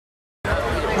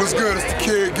What's good? It's the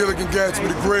kid, Gilligan Gatsby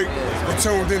the Great. You're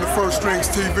tuned in to First Strings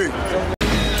TV.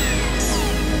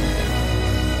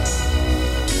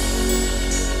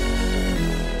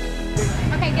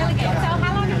 Okay, Gilligan, so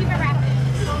how long have you been rapping?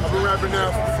 I've been rapping now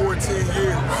for 14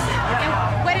 years.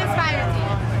 And what inspired you?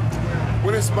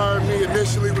 What inspired me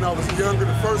initially when I was younger,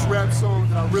 the first rap song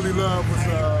that I really loved was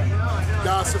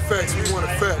Das Effects, We Want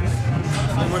Effects.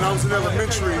 And when I was in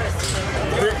elementary,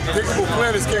 Diggable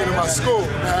Planets came to my school.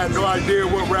 I had no idea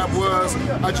what rap was.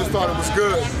 I just thought it was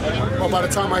good. But by the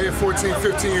time I hit 14,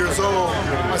 15 years old,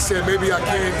 I said maybe I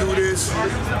can do this.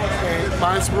 And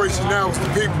my inspiration now is the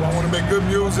people. I want to make good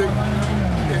music,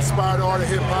 inspire the art of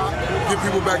hip hop, get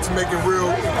people back to making real,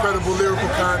 incredible lyrical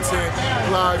content,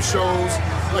 live shows,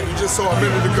 like you just saw a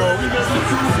minute ago.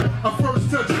 Our first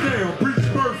touchdown, reach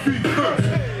bird feet first.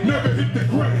 Never hit the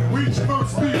ground, reach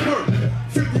first feet hurt.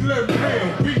 50 left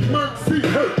hand, beat Merc feet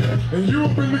hurt. And you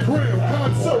up in the ground,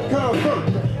 concert convert.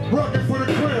 Rocking for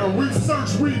the crown,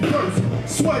 research, reverse.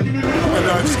 Swagging in the ground.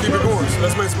 And just keep it going. So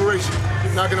that's my inspiration.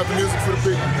 Knocking up the music for the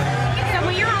people. So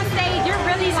when you're on stage, you're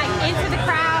really like into the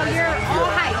crowd, you're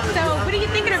all hyped. So what are you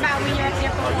thinking about when you're up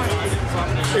there performing?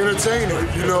 Entertaining.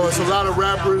 You know, it's a lot of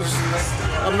rappers.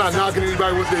 I'm not knocking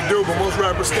anybody what they do, but most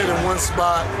rappers stand in one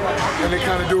spot and they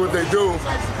kind of do what they do.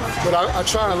 But I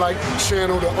try and like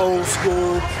channel the old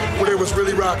school where they was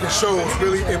really rocking shows,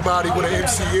 really embody what an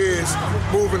MC is,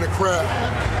 moving the crowd.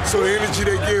 So the energy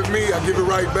they give me, I give it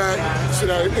right back so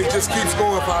that it just keeps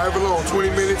going for however long, 20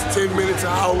 minutes, 10 minutes, an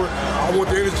hour. I want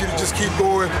the energy to just keep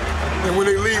going. And when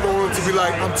they leave, I want them to be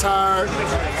like, I'm tired,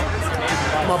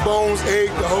 my bones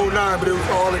ache, the whole nine, but it was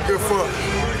all in good fun.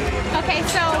 Okay,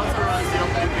 so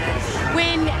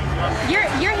when you're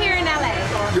here in LA,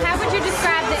 how would you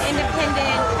describe the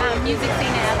independent music scene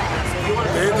in LA?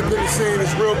 The independent scene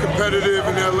is real competitive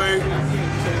in LA.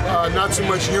 Not too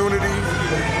much unity.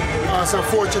 It's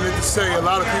unfortunate to say a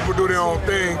lot of people do their own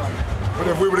thing. But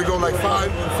if we were to go like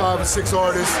five or six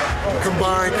artists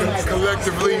combined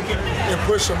collectively and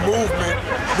push a movement,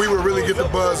 we would really get the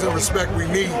buzz and respect we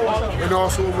need. And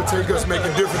also it would take us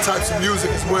making different types of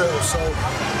music as well. So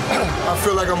I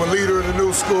feel like I'm a leader of the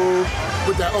new school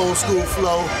with that old school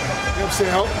flow. You know what I'm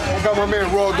saying? I got my man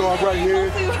Raw Dog right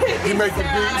here. He make the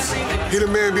beats. He the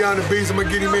man behind the beats. I'm gonna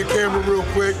get him in camera real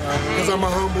quick because I'm a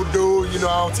humble dude. You know,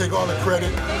 I don't take all the credit.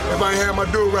 If I ain't had my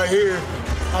dude right here,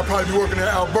 I'll probably be working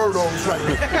at Alberto's right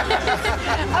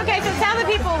now. Okay, so tell the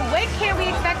people, what can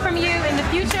we expect from you in the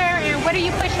future and what are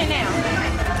you pushing now?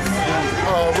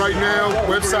 Right now,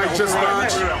 website just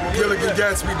launched,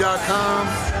 GilliganGatsby.com.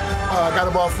 Got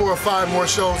about 4 or 5 more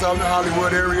shows out in the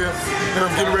Hollywood area. And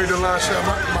I'm getting ready to launch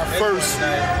my first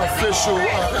official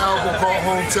album called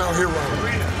Hometown Hero.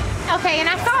 Okay, and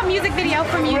I saw a music video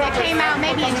from you that came out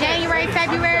maybe in January,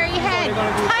 February. It had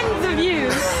tons of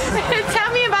views.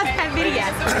 Tell me about that video.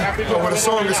 Well, the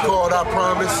song is called I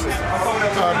Promise.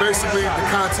 Basically, the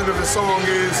content of the song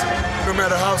is no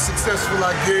matter how successful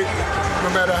I get, no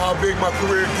matter how big my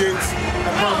career gets,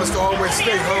 I promise to always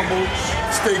stay humble,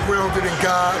 stay grounded in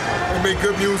God, and make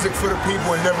good music for the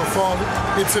people and never fall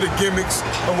into the gimmicks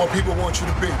of what people want you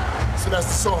to be. So that's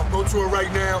the song. Go to it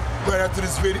right now, right after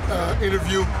this video,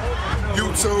 interview.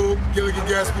 YouTube,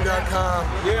 GilliganGatsby.com.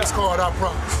 It's called I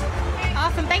Promise.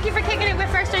 Awesome. Thank you for kicking it with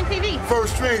First Strings TV.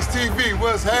 First Strings TV,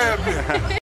 what's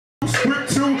happening?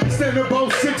 Script 2, stand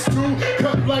about 6'2",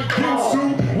 cut like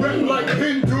Ginsu, rap like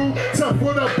Hindu, tough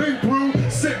what I've been through,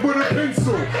 sick with a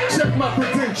pencil, check my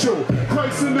credential,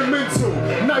 Christ in the mental,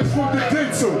 nice with the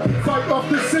dental, fight off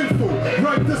the sinful,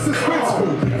 write the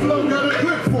suspenseful, flow got a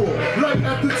clip full, light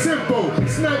at the tempo,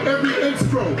 snap every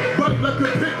intro, bite like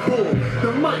a pit bull,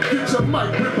 the mic, get your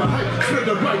mic, rip a hype, spin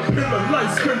the right, in the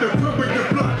light, spin the club with the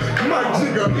block, mic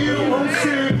jigger, ill on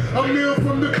sin, I'm ill for